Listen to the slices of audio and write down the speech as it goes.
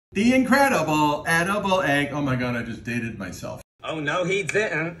The incredible edible egg. Oh my God, I just dated myself. Oh no, he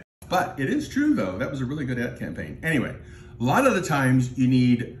didn't. But it is true though. That was a really good ad campaign. Anyway, a lot of the times you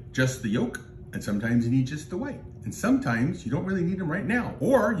need just the yolk, and sometimes you need just the white. And sometimes you don't really need them right now,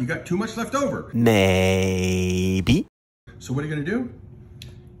 or you got too much left over. Maybe. So what are you gonna do?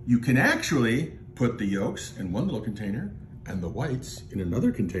 You can actually put the yolks in one little container and the whites in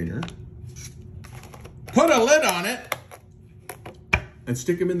another container. Put a lid on it and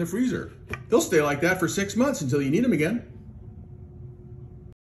stick them in the freezer. They'll stay like that for 6 months until you need them again.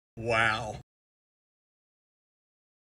 Wow.